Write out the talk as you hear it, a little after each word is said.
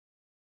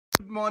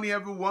Good morning,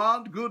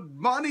 everyone. Good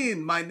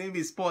morning. My name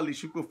is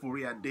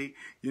Paul-Esupofo.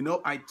 You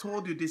know, I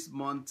told you this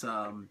month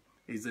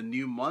is a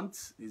new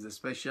month, is a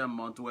special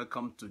month.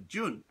 Welcome to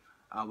June,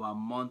 our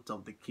month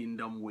of the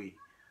Kingdom Way.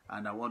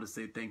 And I want to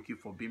say thank you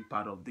for being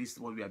part of this,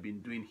 what we have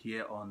been doing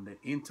here on the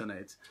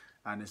internet,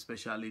 and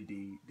especially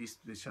the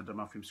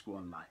Shadrama Film School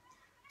Online.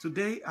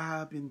 Today, I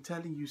have been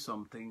telling you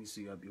some things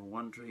you have been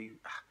wondering.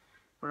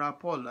 Brother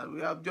Paul,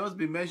 we have just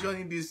been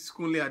mentioning this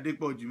Kunle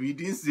Adepoju. We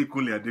didn't see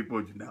Kunle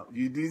Adepoju now.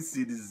 You didn't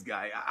see this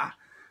guy.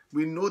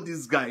 We know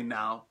this guy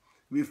now.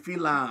 We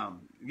feel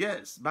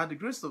yes, by the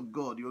grace of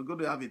God, you're going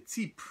to have a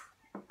tip.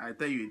 I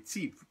tell you a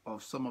tip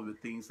of some of the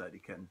things that he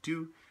can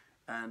do.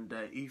 And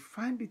he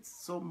find it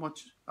so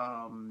much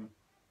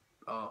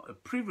a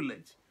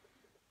privilege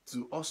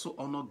to also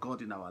honor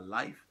God in our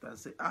life. That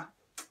say,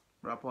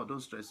 Brother Paul,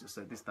 don't stress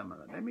yourself this time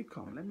around. Let me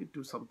come. Let me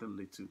do something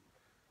little.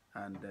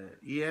 And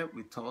here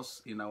with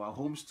us in our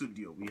home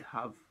studio, we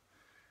have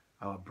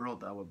our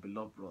brother, our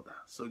beloved brother.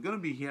 So you're going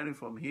to be hearing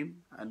from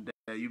him. And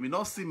you may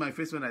not see my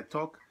face when I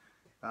talk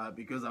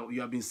because you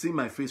have been seeing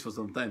my face for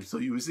some time. So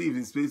you will see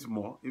his face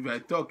more. If I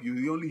talk, you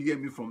will only hear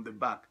me from the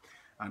back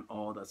and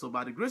all that. So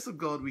by the grace of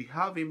God, we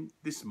have him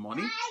this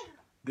morning,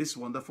 this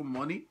wonderful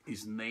morning.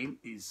 His name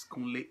is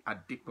Kunle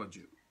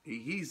Adepoju.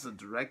 He is a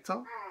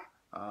director.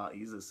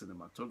 He's a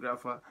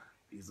cinematographer.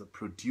 He's a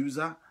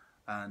producer.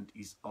 And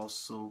he's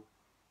also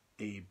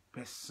a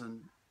person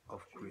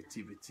of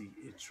creativity,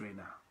 a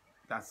trainer.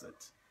 That's it.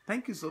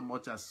 Thank you so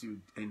much as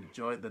you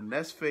enjoy the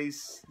next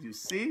face you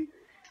see.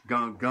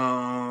 Gone.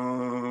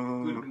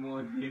 Good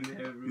morning,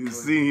 everybody. You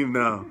see him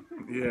now.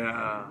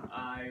 Yeah.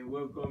 I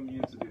welcome you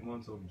to the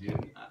month of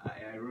June.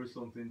 I wrote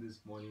something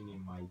this morning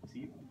in my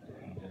tip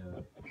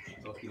and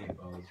talking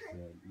about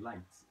light.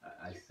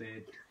 I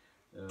said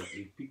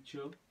a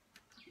picture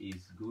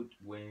is good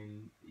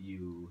when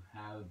you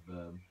have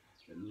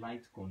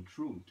light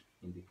controlled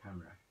in the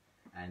camera.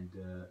 And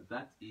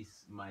that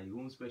is my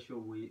own special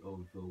way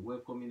of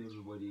welcoming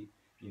everybody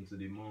into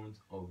the month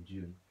of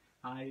June.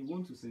 I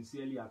want to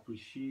sincerely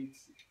appreciate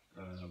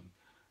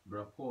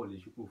Brother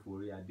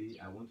Paul-Esupofo.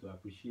 I want to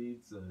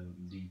appreciate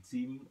the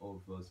team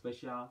of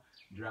Special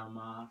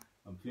Drama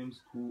Film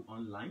School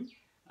Online.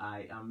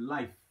 I am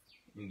live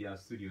in their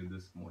studio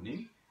this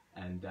morning,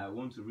 and I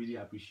want to really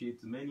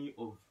appreciate many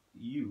of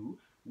you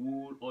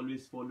who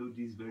always follow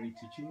these very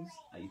teachings.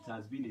 It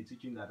has been a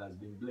teaching that has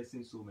been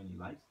blessing so many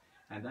lives.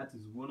 And that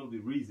is one of the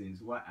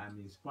reasons why I'm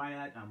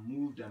inspired and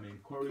moved and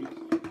encouraged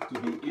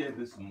to be here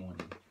this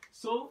morning.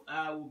 So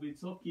I will be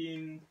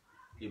talking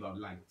about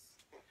lights.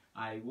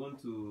 I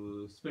want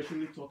to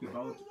especially talk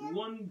about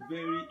one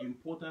very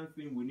important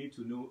thing we need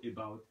to know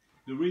about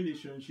the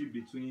relationship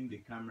between the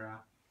camera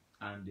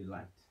and the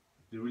light.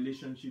 The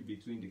relationship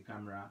between the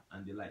camera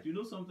and the light. You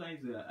know,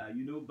 sometimes,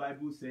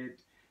 Bible said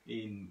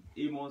in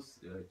Amos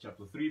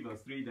chapter 3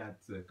 verse 3 that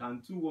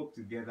can two walk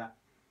together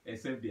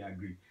except they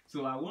agree.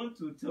 So I want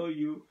to tell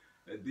you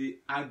the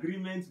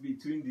agreement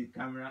between the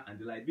camera and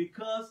the light,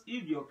 because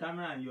if your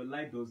camera and your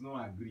light does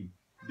not agree,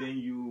 then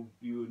you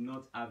will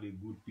not have a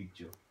good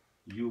picture.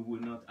 You will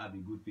not have a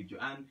good picture.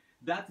 And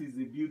that is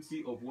the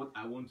beauty of what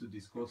I want to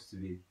discuss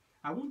today.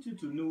 I want you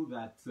to know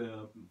that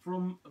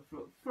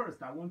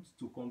first I want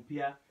to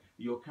compare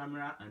your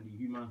camera and the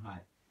human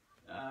eye.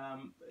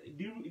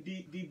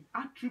 The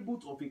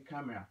attribute of a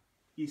camera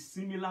is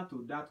similar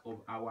to that of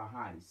our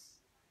eyes.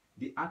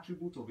 The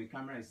attribute of a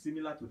camera is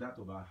similar to that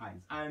of our eyes,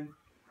 and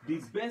the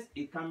best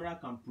a camera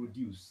can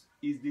produce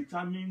is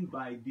determined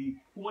by the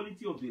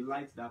quality of the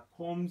light that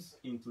comes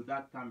into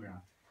that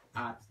camera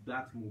at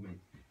that moment,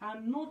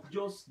 and not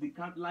just the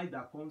light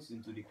that comes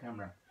into the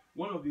camera.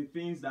 One of the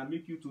things that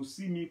make you to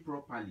see me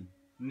properly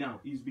now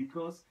is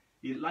because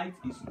a light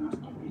is put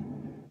on me.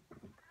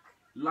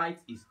 Light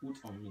is put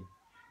on me.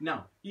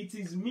 Now, it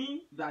is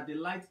me that the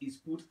light is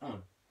put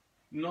on,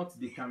 not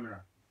the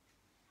camera.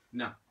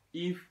 Now,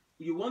 if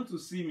you want to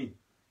see me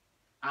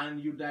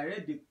and you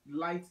direct the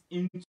light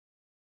into,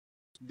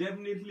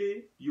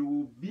 definitely you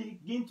will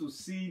begin to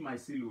see my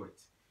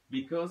silhouette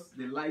because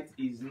the light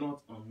is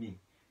not on me.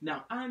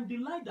 Now, and the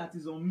light that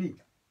is on me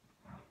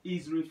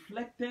is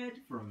reflected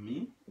from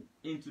me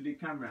into the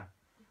camera.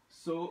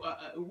 So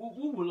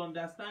who will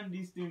understand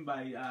this thing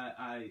by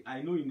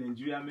I know in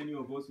Nigeria many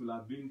of us will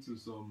have been to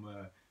some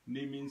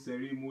naming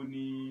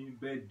ceremony,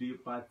 birthday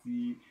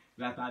party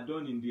that are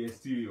done in the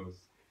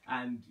exteriors.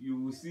 And you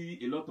will see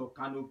a lot of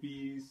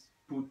canopies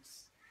put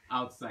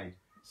outside.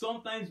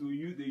 Sometimes they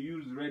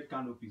use red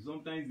canopy,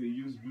 sometimes they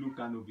use blue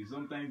canopy,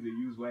 sometimes they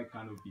use white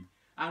canopy.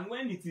 And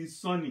when it is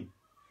sunny,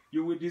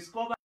 you will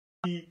discover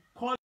the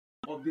color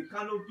of the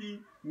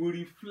canopy will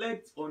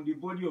reflect on the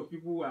body of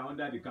people who are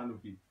under the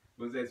canopy.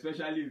 Because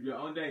especially if you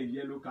are under a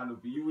yellow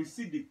canopy, you will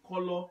see the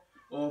color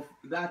of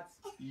that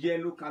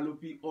yellow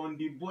canopy on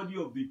the body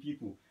of the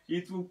people.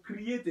 It will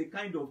create a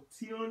kind of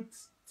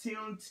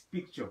tilt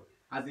picture,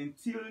 as in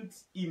tilt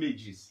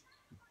images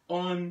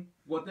on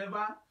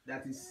whatever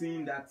that is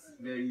seeing that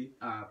very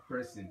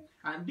person.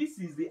 And this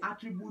is the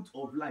attribute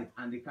of light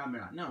and the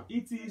camera. Now,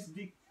 it is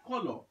the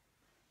color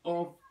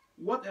of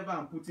whatever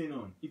I'm putting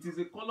on. It is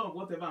a color of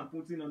whatever I'm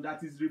putting on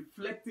that is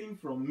reflecting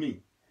from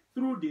me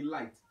through the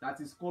light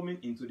that is coming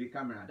into the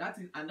camera. That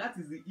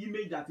is the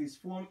image that is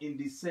formed in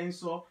the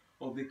sensor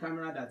of the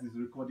camera that is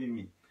recording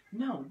me.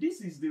 Now,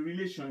 this is the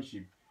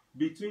relationship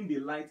between the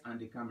light and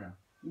the camera.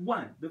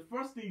 One, the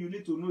first thing you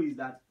need to know is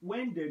that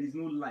when there is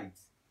no light,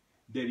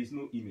 there is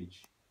no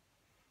image.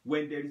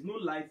 When there is no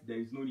light, there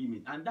is no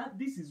image. And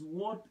this is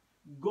what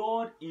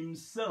God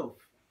himself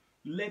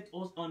let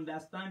us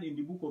understand in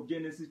the book of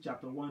Genesis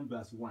chapter 1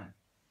 verse 1.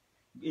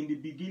 In the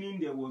beginning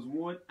there was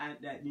word, and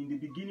in the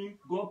beginning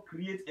God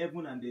created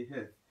heaven and the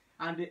earth.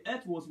 And the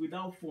earth was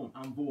without form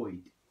and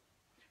void.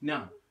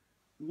 Now,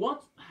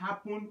 what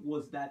happened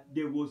was that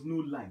there was no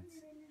light.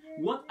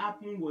 What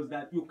happened was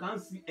that you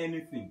can't see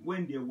anything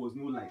when there was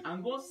no light.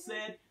 And God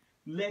said,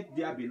 let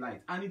there be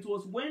light. And it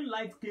was when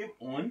light came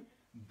on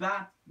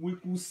that we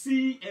could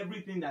see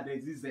everything that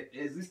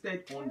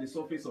existed on the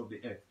surface of the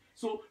earth.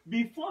 So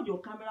before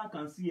your camera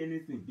can see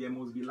anything, there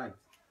must be light.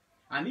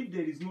 And if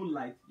there is no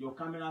light, your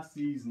camera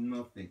sees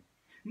nothing.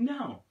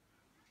 Now,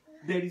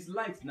 there is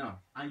light now,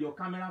 and your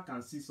camera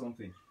can see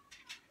something.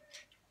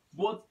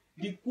 But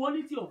the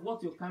quality of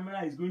what your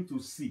camera is going to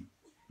see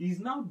is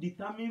now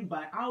determined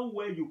by how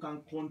well you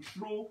can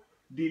control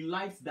the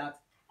light that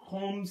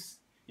comes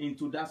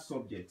into that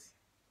subject.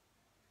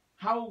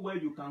 How well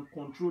you can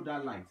control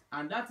that light.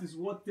 And that is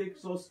what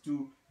takes us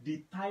to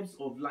the types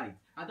of light.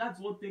 And that's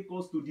what takes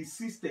us to the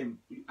system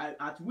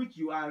at which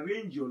you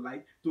arrange your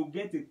light to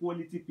get a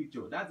quality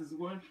picture. That is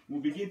when we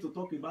begin to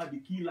talk about the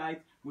key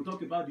light, we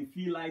talk about the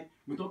field light,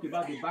 we talk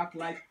about the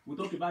backlight, we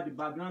talk about the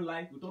background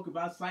light, we talk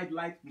about side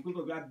light, we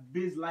talk about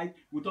base light,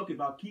 we talk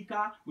about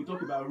kicker, we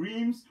talk about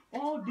rims.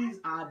 All these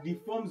are the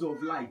forms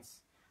of lights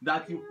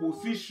that you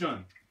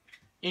position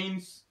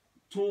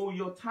to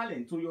your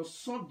talent, to your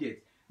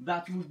subject,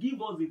 that will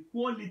give us the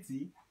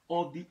quality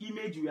of the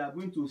image we are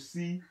going to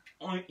see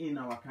in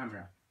our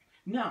camera.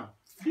 Now,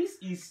 this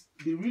is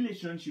the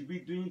relationship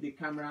between the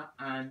camera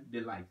and the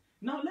light.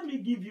 Now, let me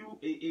give you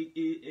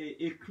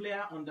a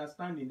clear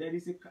understanding. There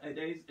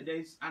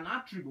is an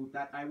attribute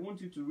that I want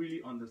you to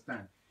really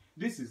understand.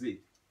 This is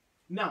it.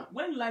 Now,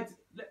 when light,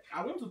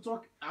 I want to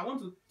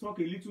talk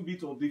a little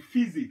bit of the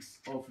physics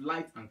of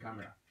light and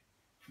camera.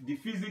 The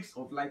physics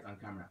of light and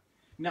camera.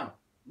 Now,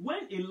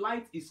 when a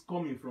light is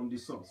coming from the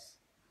source,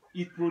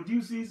 it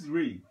produces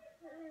ray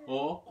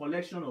or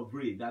collection of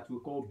ray that we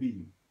call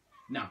beam.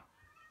 Now,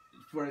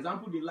 for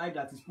example, the light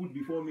that is put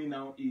before me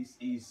now is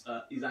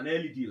an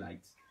LED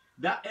light.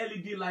 That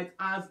LED light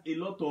has a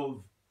lot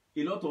of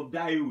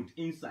diode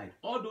inside.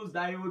 All those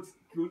diodes,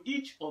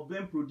 each of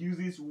them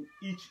produces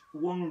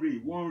one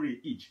ray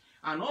each,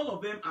 and all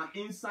of them are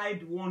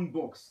inside one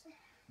box.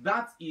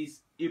 That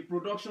is a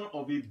production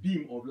of a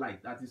beam of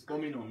light that is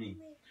coming on me.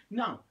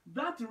 Now,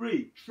 that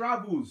ray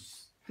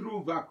travels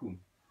through vacuum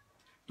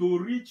to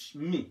reach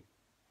me.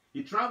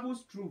 It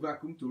travels through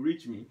vacuum to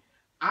reach me.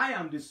 I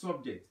am the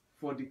subject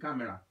for the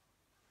camera.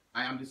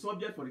 I am the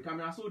subject for the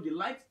camera. So the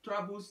light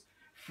travels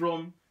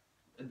from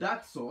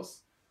that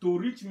source to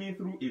reach me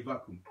through a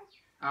vacuum.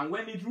 And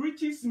when it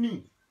reaches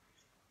me,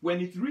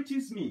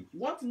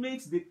 what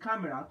makes the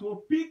camera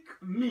to pick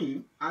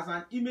me as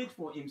an image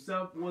for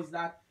himself was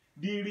that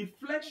the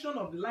reflection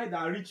of the light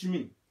that reached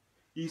me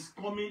is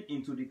coming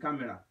into the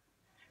camera.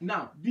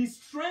 Now, the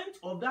strength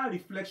of that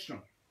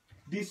reflection,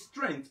 the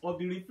strength of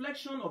the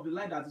reflection of the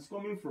light that is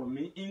coming from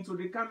me into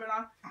the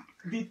camera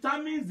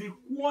determines the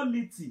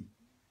quality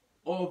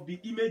of the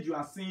image you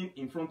are seeing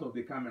in front of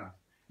the camera.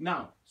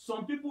 Now,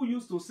 some people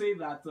used to say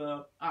that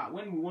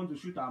when we want to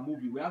shoot our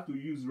movie, we have to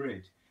use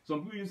red.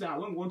 Some people used to say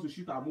when we want to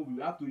shoot our movie,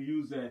 we have to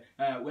use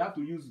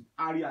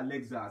Arri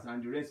Alexas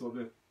and the rest of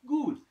it.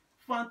 Good,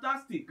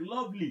 fantastic,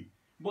 lovely.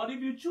 But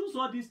if you choose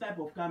all this type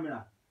of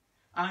camera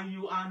and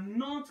you are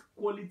not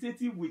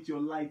qualitative with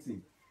your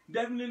lighting,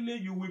 definitely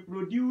you will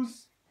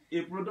produce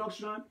a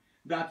production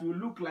that will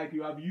look like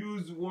you have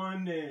used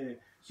one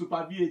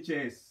Super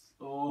VHS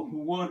or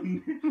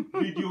one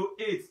Video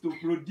 8 to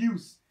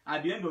produce.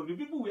 At the end of the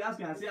people will ask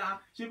you and say,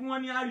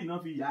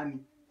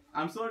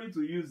 I'm sorry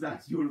to use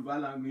that Yoruba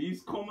language.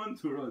 It's common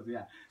to us,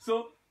 yeah.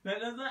 So, but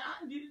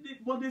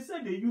they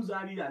said they use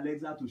Arri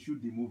Alexa to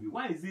shoot the movie.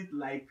 Why is it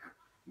like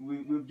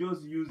we've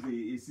just used a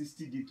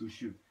 60D to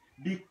shoot?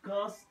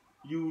 Because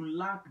you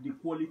lack the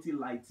quality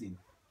lighting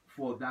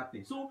for that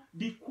thing. So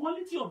the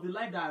quality of the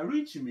light that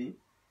reaches me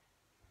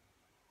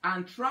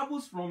and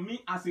travels from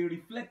me as a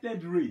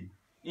reflected ray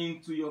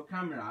into your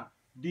camera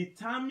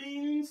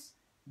determines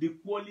the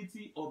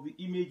quality of the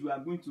image you are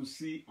going to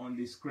see on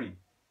the screen.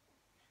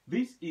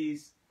 This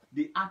is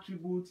the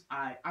attributes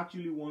I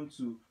actually want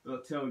to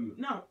tell you.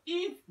 Now,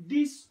 if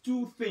these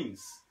two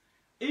things,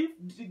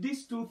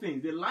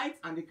 the light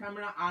and the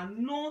camera, are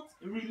not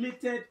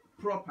related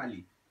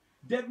properly,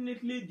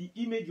 definitely the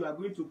image you are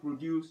going to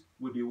produce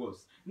will be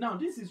worse. Now,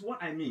 this is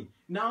what I mean.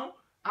 Now,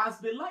 as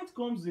the light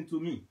comes into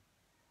me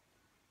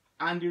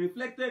and the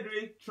reflected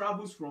ray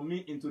travels from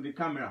me into the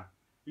camera,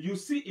 you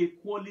see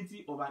a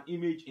quality of an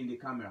image in the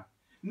camera.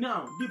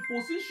 Now, the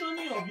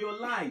positioning of your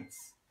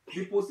lights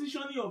The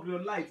positioning of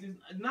your light is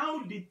now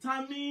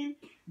determining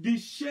the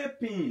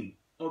shaping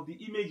of the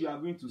image you are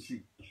going to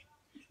see.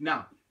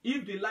 Now,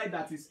 if the light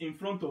that is in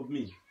front of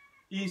me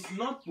is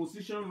not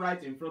positioned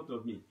right in front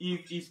of me,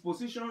 if it's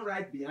positioned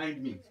right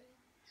behind me,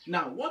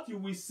 now what you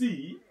will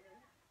see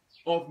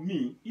of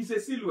me is a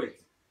silhouette.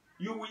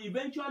 You will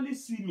eventually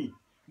see me,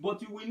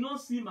 but you will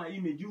not see my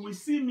image. You will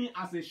see me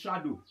as a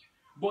shadow,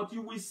 but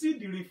you will see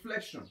the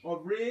reflection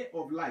of ray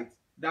of light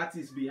that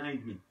is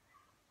behind me.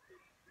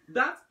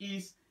 That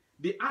is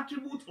the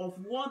attribute of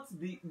what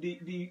the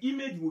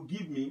image will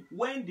give me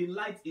when the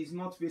light is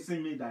not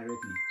facing me directly.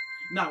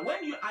 Now,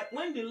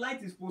 when the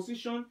light is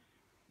positioned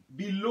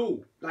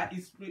below, like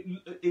it's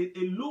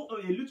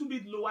a little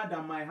bit lower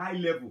than my eye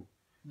level,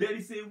 there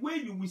is a way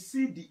you will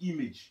see the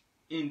image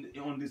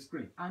on the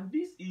screen, and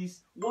this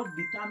is what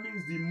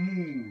determines the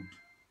mood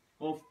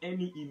of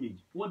any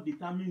image. What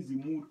determines the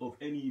mood of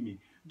any image?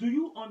 Do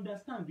you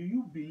understand? Do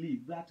you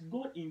believe that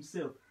God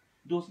Himself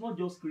does not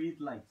just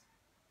create light?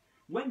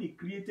 When He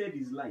created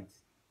His light,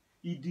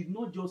 He did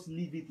not just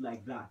leave it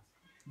like that.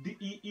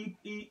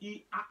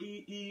 He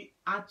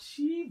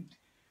achieved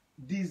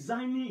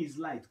designing His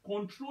light,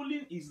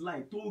 controlling His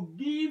light to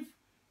give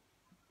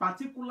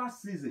particular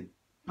season,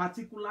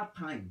 particular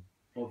time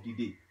of the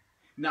day.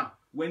 Now,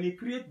 when He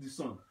created the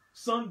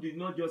sun did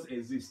not just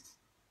exist.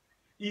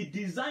 He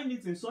designed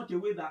it in such a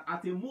way that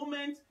at a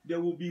moment there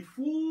will be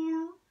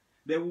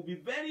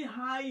very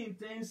high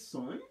intense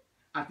sun.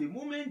 At a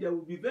moment there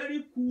will be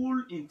very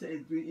cool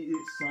intense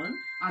sun.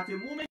 At a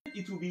moment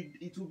it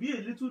will be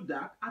a little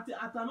dark.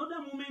 At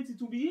another moment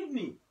it will be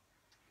evening.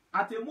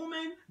 At a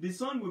moment the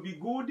sun will be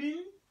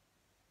golden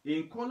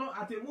in color.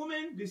 At a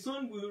moment the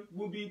sun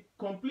will be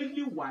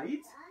completely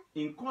white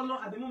in color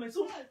at the moment.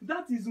 So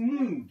that is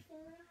mood.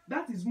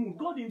 That is mood.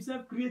 God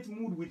Himself creates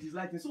mood with His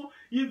lighting. So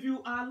if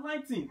you are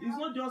lighting, it's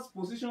not just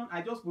position.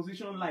 I just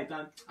position light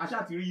and I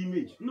shall see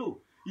image.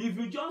 No. If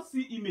you just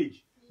see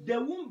image,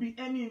 there won't be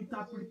any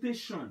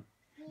interpretation.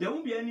 There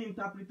won't be any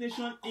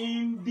interpretation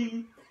in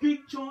the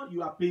picture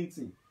you are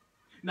painting.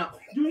 Now,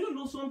 do you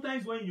know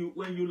sometimes when you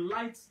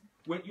light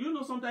an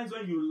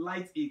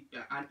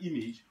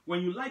image,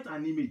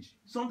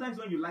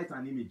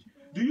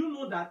 do you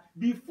know that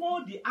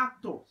before the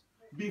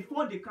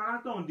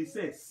character on the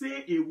set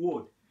say a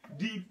word,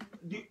 the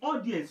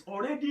audience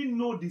already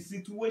know the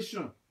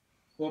situation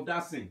of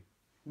that scene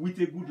with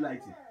a good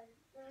lighting?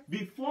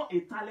 Before a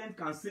talent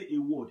can say a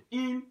word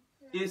in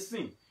a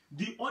scene,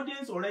 the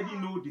audience already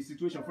know the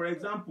situation. For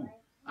example,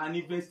 an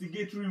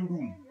investigatory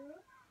room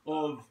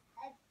of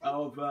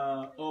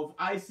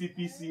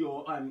ICPC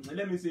or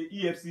let me say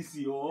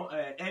EFCC or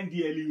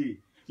NDLEA,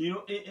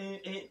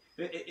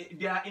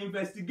 their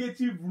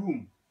investigative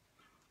room.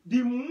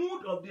 The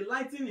mood of the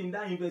lighting in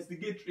that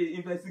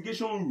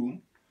investigation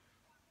room,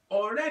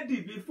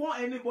 already before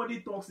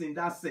anybody talks in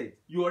that set,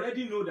 you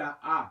already know that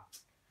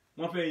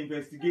one fair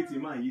investigate a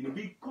man,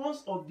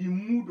 because of the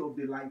mood of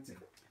the lighting.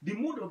 The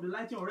mood of the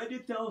lighting already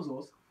tells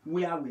us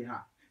where we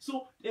are.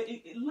 So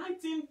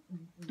lighting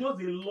does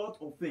a lot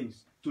of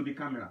things to the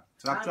camera.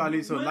 So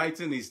actually,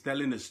 lighting is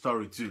telling a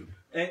story too.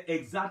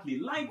 Exactly.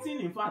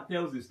 Lighting, in fact,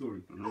 tells the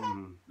story.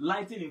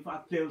 Lighting, in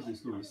fact, tells the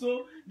story.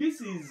 So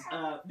this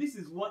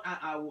is what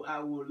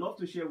I would love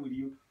to share with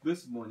you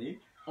this morning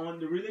on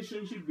the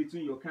relationship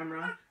between your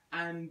camera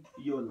and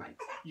your light.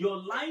 Your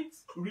light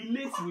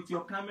relates with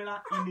your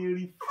camera in a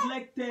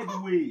reflected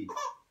way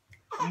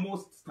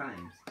most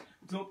times.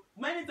 So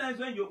many times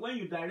when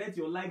you direct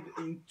your light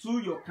into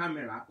your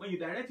camera,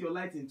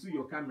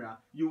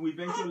 you will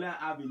eventually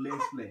have a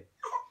lens flare.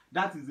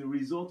 That is the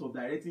result of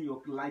directing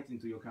your light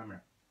into your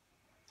camera.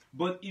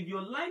 But if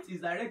your light is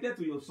directed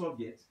to your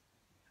subject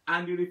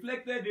and the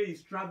reflected ray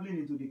is traveling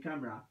into the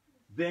camera,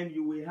 then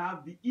you will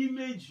have the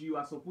image you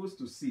are supposed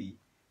to see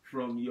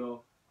from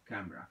your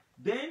camera.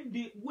 Then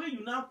the way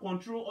you now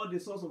control all the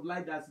source of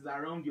light that is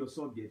around your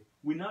subject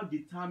will now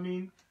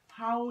determine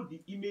how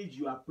the image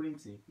you are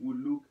printing will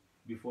look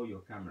before your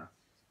camera.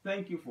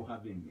 Thank you for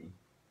having me.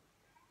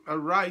 All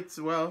right.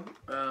 Well,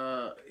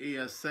 he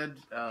has said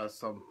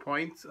some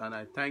points, and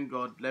I thank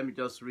God. Let me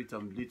just read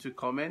some little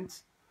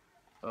comments.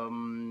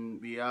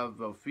 We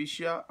have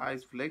Official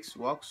Ice Flex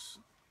Works.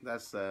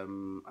 That's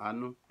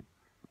Anu.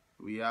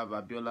 We have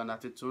Abiola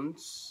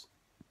Natitunes.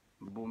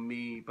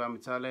 Bumi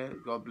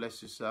Pamitale. God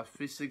bless you, sir.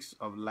 Physics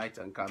of light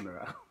and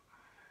camera.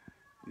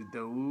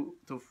 Dewu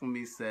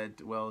Tofumi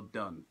said, well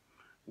done.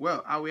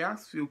 Well, I will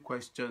ask you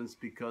questions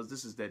because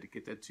this is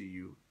dedicated to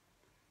you.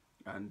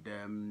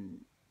 And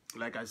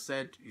like I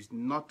said, it's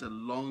not a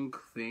long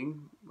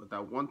thing, but I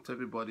want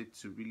everybody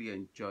to really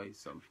enjoy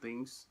some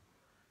things.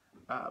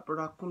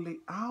 Brother Kunle,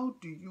 how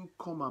do you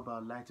come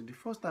about lighting? The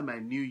first time I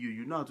knew you,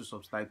 you know how to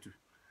subtitle.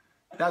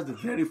 That's the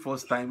very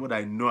first time what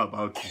I know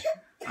about you.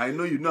 I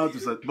know you know how to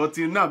subtitle, but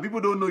till now,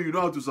 people don't know you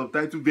know how to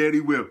subtitle very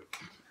well.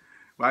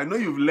 But I know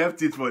you've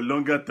left it for a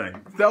longer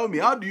time. Tell me,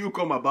 how do you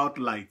come about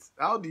light?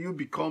 How do you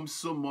become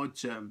so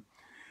much...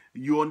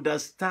 you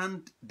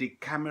understand the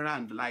camera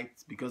and light,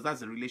 because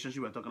that's the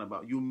relationship we're talking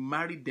about. You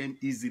marry them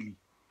easily.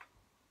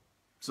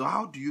 So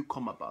how do you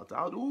come about?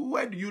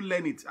 Where do you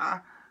learn it?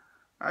 I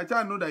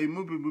try to know that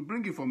you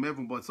bring it from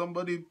heaven, but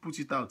somebody puts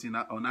it out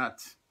on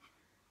earth.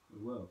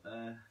 Well,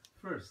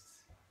 first,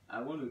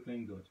 I want to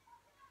thank God.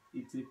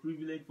 It's a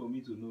privilege for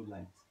me to know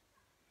light.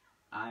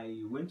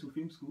 I went to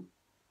film school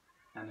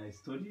and I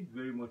studied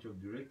very much of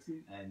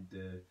directing, and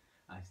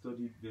I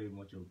studied very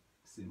much of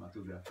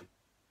cinematography.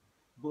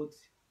 But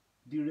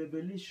the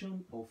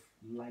revelation of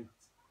light,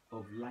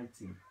 of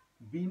lighting,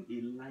 being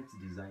a light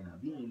designer,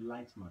 being a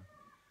light man,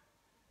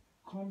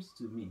 comes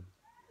to me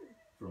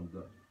from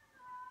God.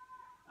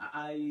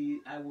 I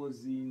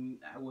was in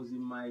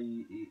my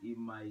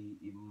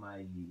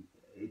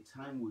a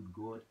time with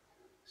God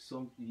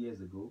some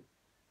years ago,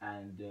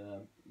 and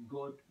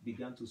God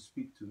began to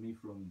speak to me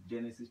from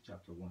Genesis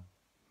chapter 1,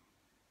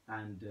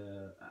 and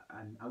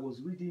I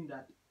was reading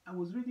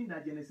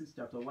that Genesis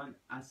chapter 1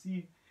 as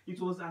if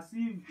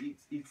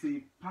it's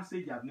a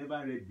passage I've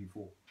never read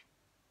before.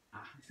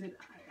 I said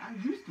I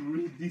used to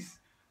read this,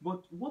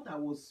 but what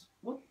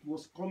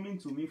was coming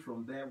to me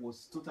from there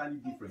was totally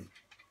different.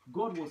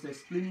 God was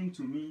explaining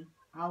to me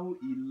how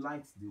He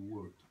lights the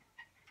world.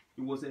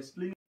 He was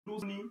explaining the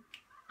morning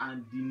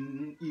and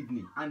the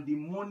evening, and the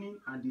morning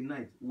and the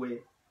night were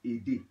a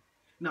day.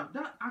 Now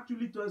that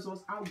actually tells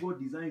us how God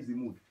designs the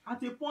mood.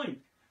 At a point,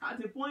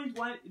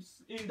 while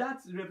in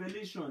that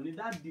revelation, in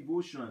that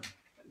devotion,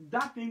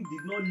 that thing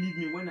did not leave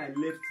me when I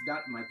left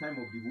my time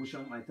of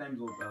devotion, my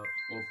time of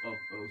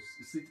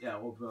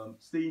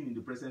staying in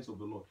the presence of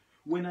the Lord.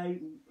 When I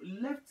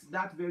left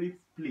that very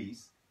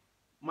place,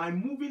 my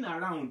moving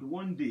around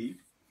one day,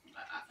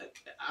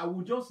 I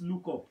will just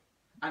look up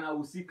and I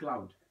will see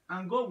cloud,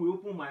 and God will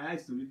open my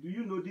eyes to it. Do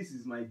you know this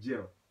is my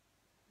gel?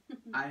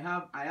 I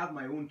have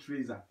my own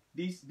tracer.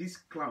 This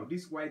cloud,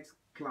 this white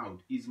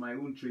cloud, is my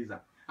own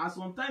tracer. And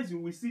sometimes you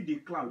will see the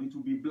cloud, it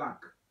will be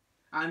black.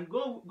 And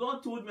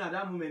God told me at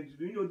that moment,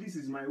 do you know this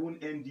is my own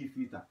ND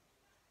filter?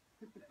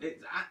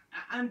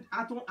 And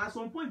at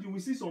some point you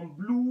will see some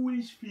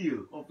bluish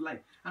feel of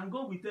light, and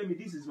God will tell me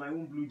this is my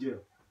own blue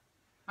gel.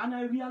 And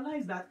I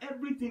realized that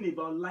everything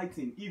about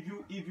lighting,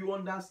 if you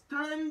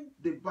understand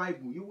the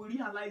Bible, you will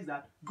realize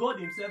that God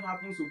Himself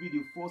happens to be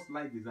the first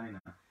light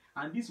designer.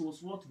 And this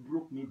was what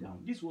broke me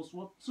down. This was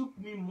what took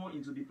me more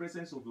into the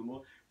presence of the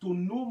Lord, to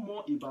know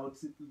more about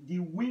the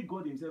way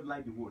God Himself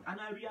lights the world. And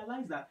I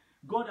realized that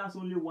God has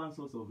only one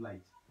source of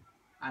light,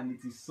 and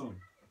it is sun.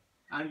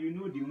 And you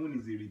know the moon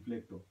is a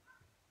reflector.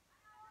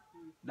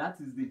 That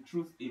is the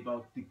truth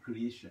about the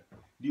creation.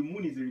 The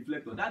moon is a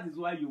reflector. That is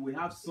why you will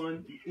have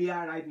sun here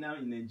right now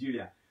in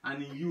Nigeria,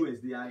 and in US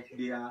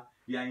they are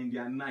in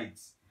their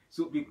nights.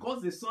 So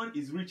because the sun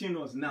is reaching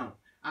us now,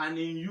 and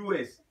in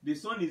US the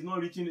sun is not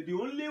reaching, the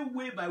only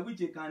way by which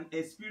you can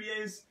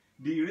experience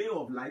the ray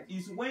of light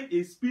is when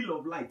a spill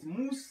of light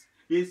moves,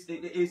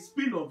 a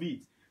spill of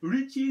it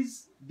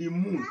reaches the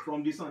moon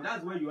from the sun.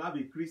 That's when you have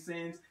a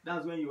crescent.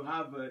 That's when you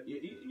have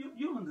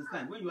you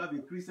understand, when you have a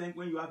crescent,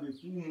 when you have a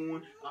full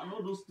moon, and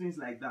all those things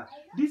like that.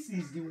 This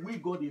is the way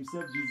God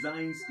Himself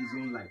designs His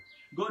own light.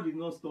 God did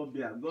not stop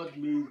there. God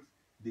made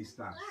the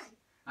stars,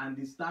 and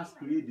the stars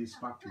create the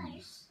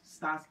sparkles.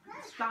 Stars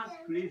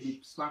create the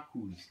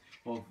sparkles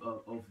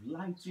of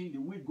lighting, the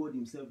way God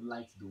Himself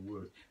lights the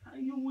world.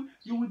 And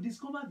you will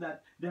discover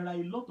that there are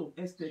a lot of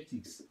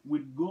aesthetics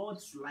with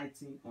God's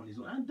lighting on His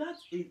own, and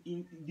that's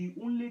the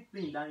only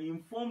thing that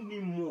informed me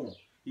more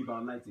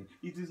about lighting.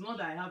 It is not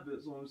that I have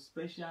some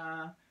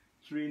special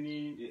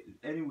training.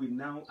 Anyway,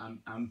 now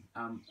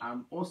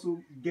I'm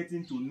also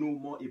getting to know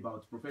more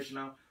about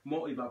professional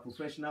way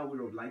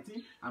of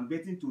lighting. I'm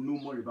getting to know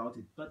more about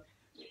it, but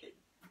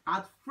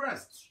at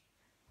first,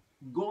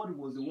 God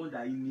was the one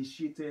that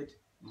initiated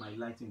my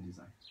lighting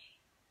design.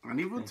 And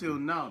even till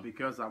now,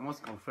 because I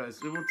must confess,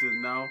 even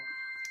till now,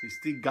 He's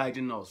still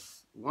guiding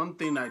us. One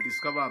thing I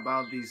discover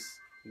about this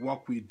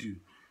work we do,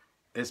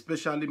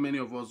 especially many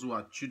of us who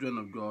are children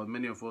of God,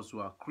 many of us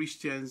who are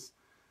Christians,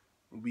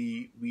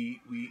 we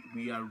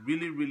are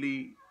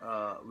really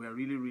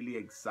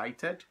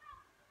excited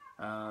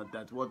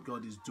that what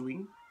God is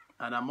doing.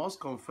 And I must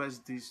confess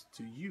this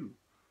to you.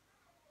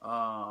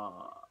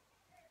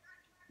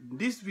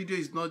 This video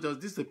is not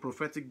just, this is a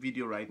prophetic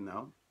video right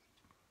now.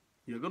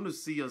 You're going to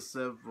see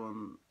yourself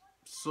on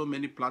so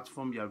many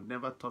platforms you have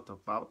never thought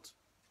about,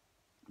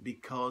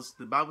 because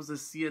the Bible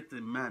says, seeth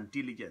a man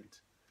diligent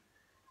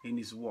in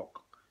his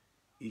work,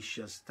 he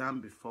shall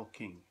stand before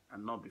king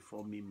and not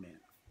before me men.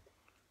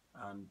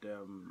 And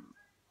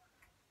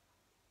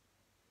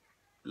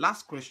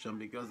last question,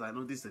 because I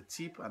know this is a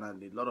tip and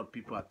a lot of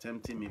people are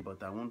tempting me,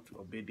 but I won't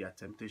obey their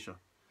temptation.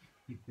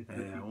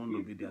 I won't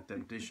obey their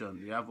temptation.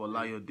 We have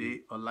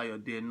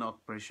Olayode Enoch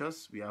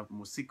Precious. We have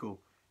Musiko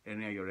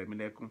Enya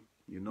Yoremilekun.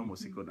 You know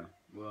Musiko now.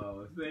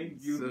 Wow,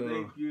 thank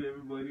you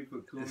everybody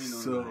for coming on.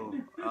 So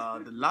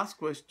the last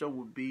question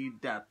would be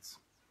that,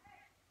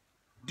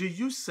 do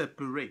you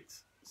separate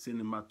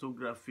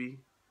cinematography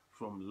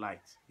from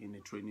light in a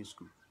training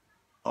school?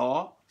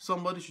 Or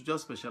somebody should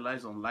just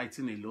specialize on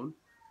lighting alone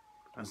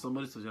and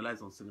somebody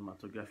specialize on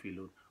cinematography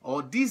alone?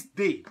 Or this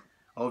day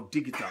of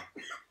digital,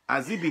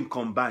 has it been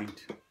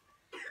combined?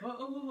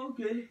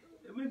 Okay.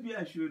 Maybe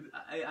I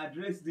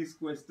address this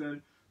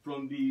question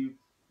from the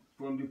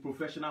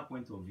professional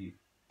point of view.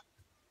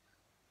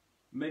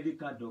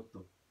 Medical doctor.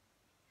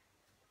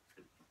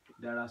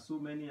 There are so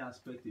many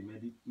aspects in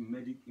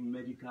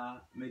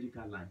medical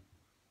line.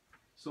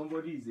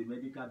 Somebody is a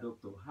medical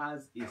doctor,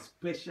 has a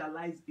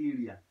specialized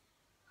area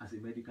as a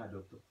medical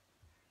doctor.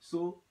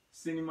 So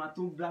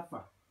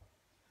cinematographer,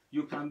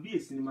 you can be a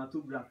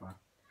cinematographer,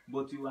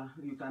 but you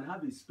can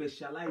have a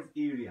specialized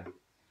area.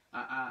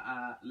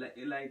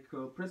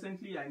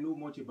 Presently, I know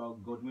much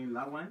about Godwin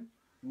Lawan,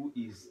 who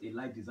is a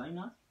light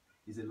designer,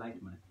 is a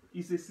light man.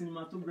 He's a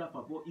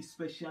cinematographer, but he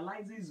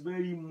specializes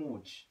very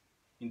much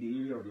in the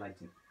area of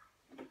lighting.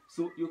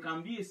 So you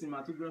can be a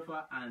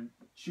cinematographer and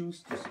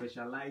choose to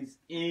specialize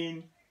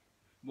in,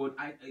 but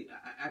I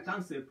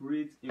can't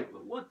separate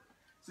what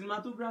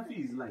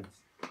cinematography is light.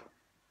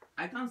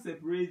 I can't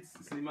separate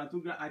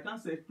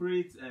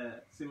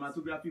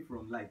cinematography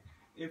from light.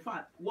 In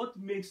fact, what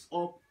makes us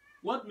call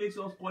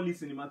it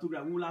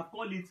cinematography? We will have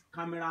called it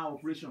camera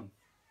operation.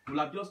 We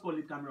will have just called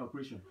it camera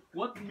operation.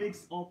 What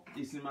makes up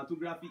a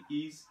cinematography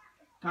is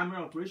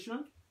camera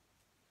operation,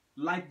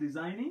 light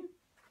designing,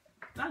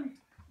 and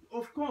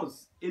of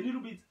course a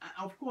little bit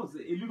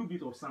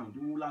of sound.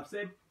 We will have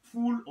said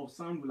full of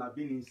sound will have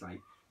been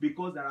inside,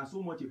 because there are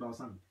so much about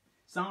sound.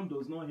 Sound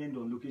does not end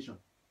on location.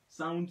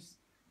 Sound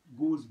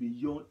goes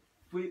beyond,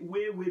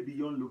 way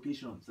beyond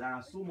locations. There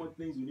are so much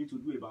things you need to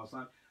do about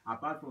sound,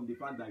 apart from the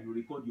fact that you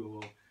record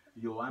your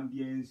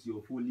ambience,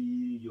 your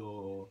foley,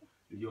 your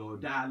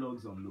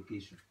dialogues on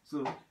location.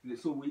 So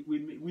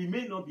we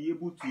may not be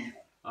able to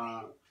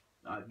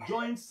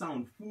join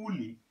sound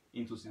fully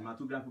into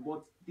cinematography,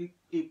 but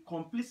a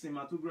complete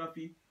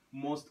cinematography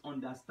must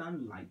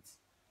understand light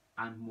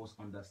and must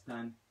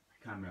understand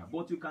camera.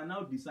 But you can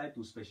now decide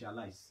to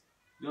specialize.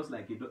 Just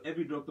like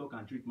every doctor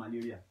can treat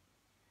malaria,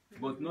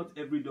 but not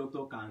every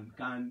doctor can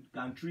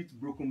treat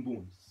broken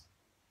bones.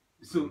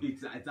 So it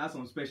has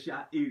some special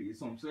areas,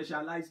 some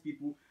specialized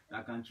people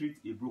that can treat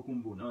a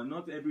broken bone.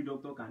 Not every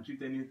doctor can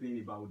treat anything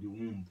about the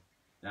womb.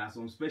 There are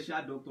some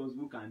special doctors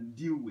who can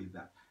deal with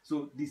that.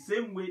 So the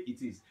same way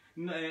it is.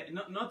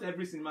 Not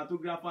every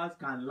cinematographer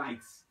can light.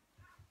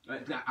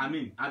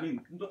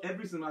 Not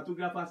every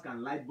cinematographer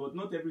can light, but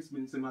not every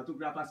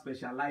cinematographer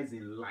specializes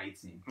in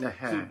lighting.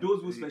 So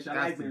those who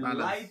specialize in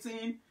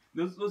lighting,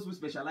 those who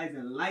specialize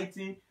in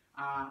lighting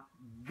are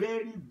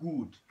very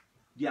good.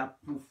 They are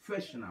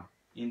professional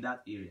in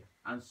that area.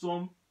 And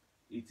some,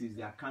 it is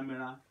their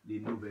camera, they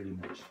know very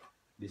much.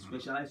 They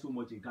specialize so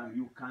much in camera.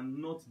 You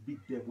cannot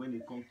beat them when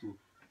it comes to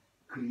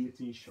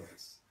creating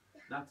shots.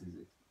 That is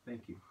it.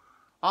 Thank you.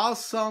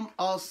 Awesome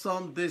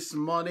this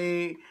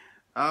morning.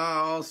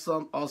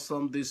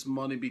 Awesome this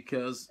morning,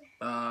 because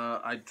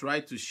I try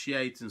to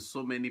share it in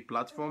so many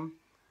platforms.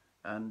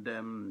 And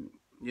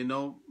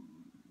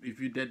if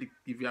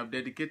you have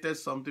dedicated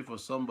something for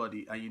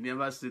somebody and you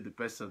never see the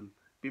person,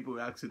 people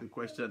will ask you the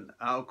question,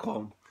 how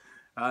come?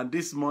 And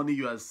this morning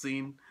you are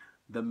seeing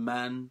the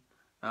man,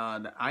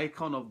 the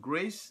icon of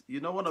grace.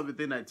 One of the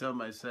things I tell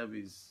myself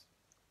is,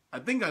 I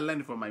think I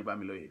learned from my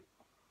Bamiloye.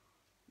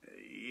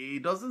 He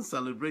doesn't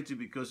celebrate you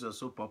because you're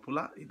so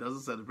popular. He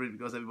doesn't celebrate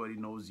because everybody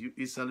knows you.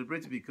 He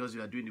celebrates because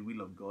you are doing the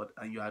will of God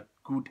and you are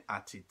good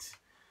at it.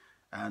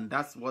 And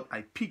that's what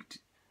I picked.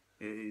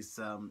 It's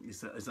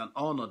an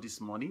honor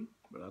this morning.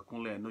 Brother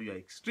Kunle, I know you are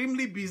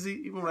extremely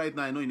busy. Even right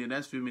now, I know in the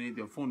next few minutes,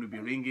 your phone will be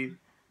ringing.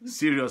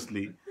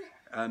 Seriously.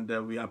 And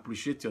we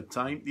appreciate your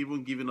time.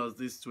 Even giving us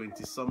this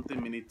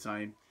 20-something minute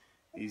time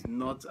is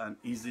not an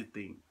easy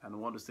thing. And I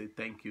want to say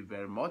thank you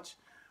very much.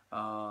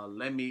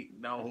 Let me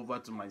now over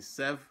to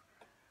myself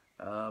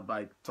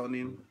by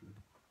turning.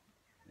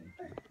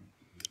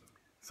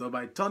 So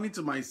by turning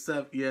to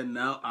myself here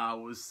now, I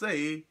will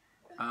say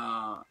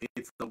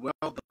it's a well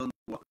done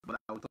work, but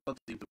I will talk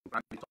to you to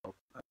wrap it up.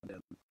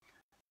 And,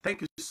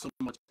 thank you so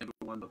much,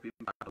 everyone, for being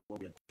part of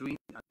what we are doing.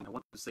 And I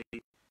want to say,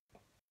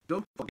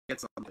 don't forget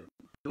something.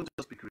 Don't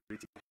just be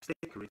creative. Stay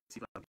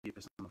creative and be a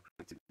person of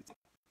creativity.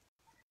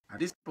 At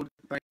this point,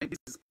 this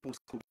is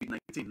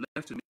post-COVID-19.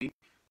 Left to me,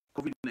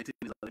 COVID-19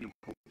 is already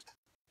imposed,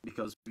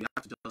 because we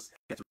have to just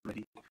get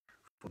ready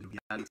for the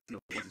reality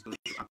of what is going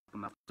to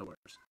happen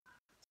afterwards.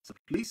 So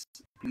please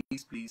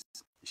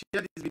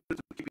share this video to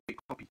keep a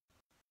copy,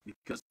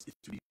 because it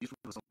will be useful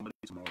for somebody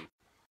tomorrow.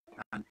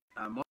 And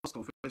I must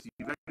confess to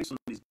you, very soon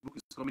this book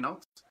is coming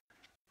out,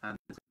 and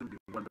it's going to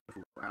be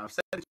wonderful. I have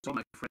said it to all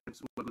my friends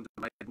who are going to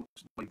write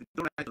books, but if they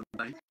don't write on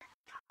time,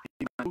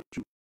 in my book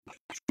should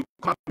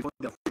come before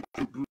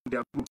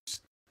their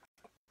books.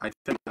 I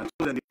tell you, I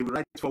told them they will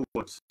write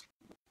forwards.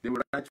 They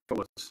will write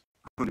forwards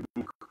on the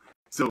book.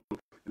 So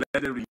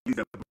let them release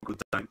their book on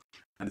time,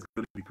 and it's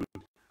going to be good.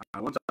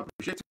 I want to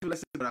appreciate you.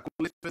 Let's say,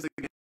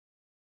 again.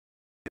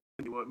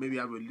 Maybe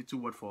I have a little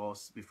word for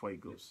us before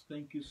it goes.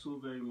 Thank you so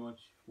very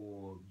much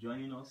for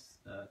joining us.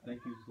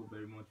 Thank you so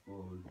very much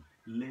for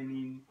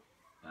learning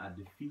at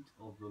the feet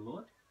of the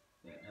Lord.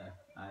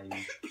 I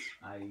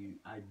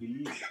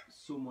believe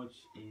so much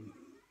in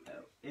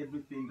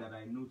everything that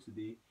I know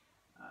today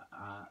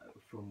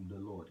from the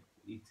Lord.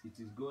 it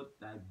is God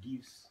that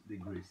gives the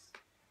grace.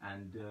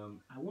 And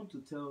I want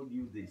to tell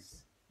you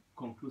this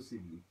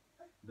conclusively,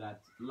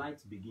 that light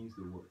begins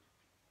the word,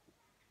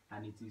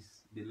 and it is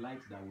the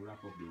light that will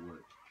wrap up the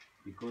word.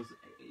 Because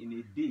in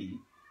a day,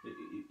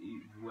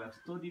 if we have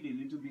studied a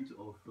little bit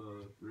of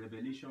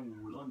Revelation,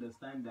 we will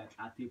understand that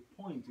at a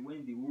point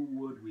when the whole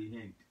world will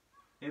end,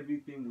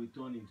 everything will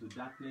turn into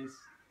darkness,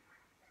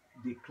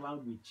 the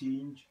cloud will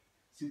change,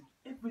 see,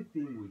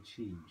 everything will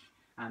change.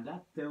 And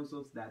that tells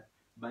us that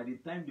by the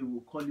time they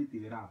will call it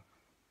a wrap,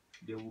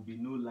 there will be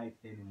no light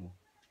anymore.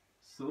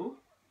 So,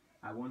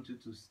 I want you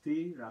to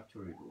stay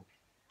rapturable.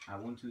 I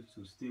want you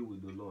to stay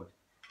with the Lord.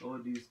 All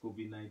this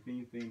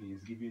COVID-19 thing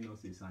is giving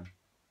us a sign.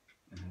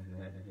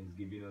 It's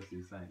giving us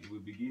a sign. We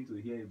begin to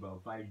hear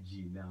about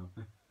 5G now.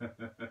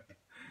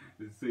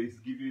 So it's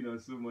giving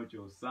us so much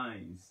of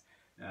signs.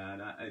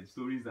 And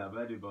stories I've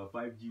heard about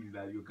 5G is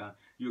that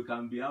you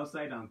can be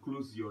outside and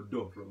close your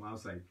door from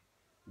outside.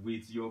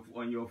 With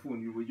on your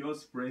phone, you will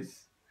just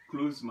press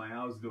close my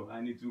house door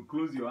and it will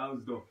close your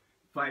house door.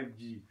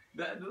 5G.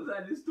 Those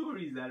are the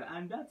stories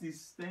and that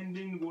is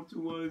tending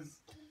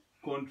towards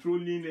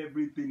controlling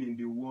everything in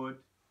the world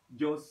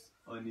just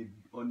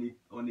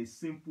on a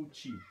simple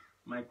chip,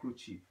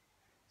 microchip.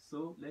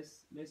 So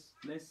let's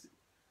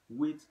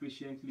wait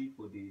patiently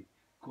for the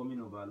coming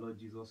of our Lord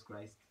Jesus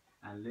Christ,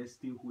 and let's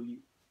stay holy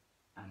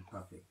and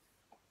perfect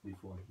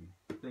before Him.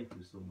 Thank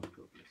you so much.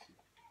 God bless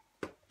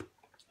you.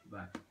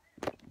 Bye.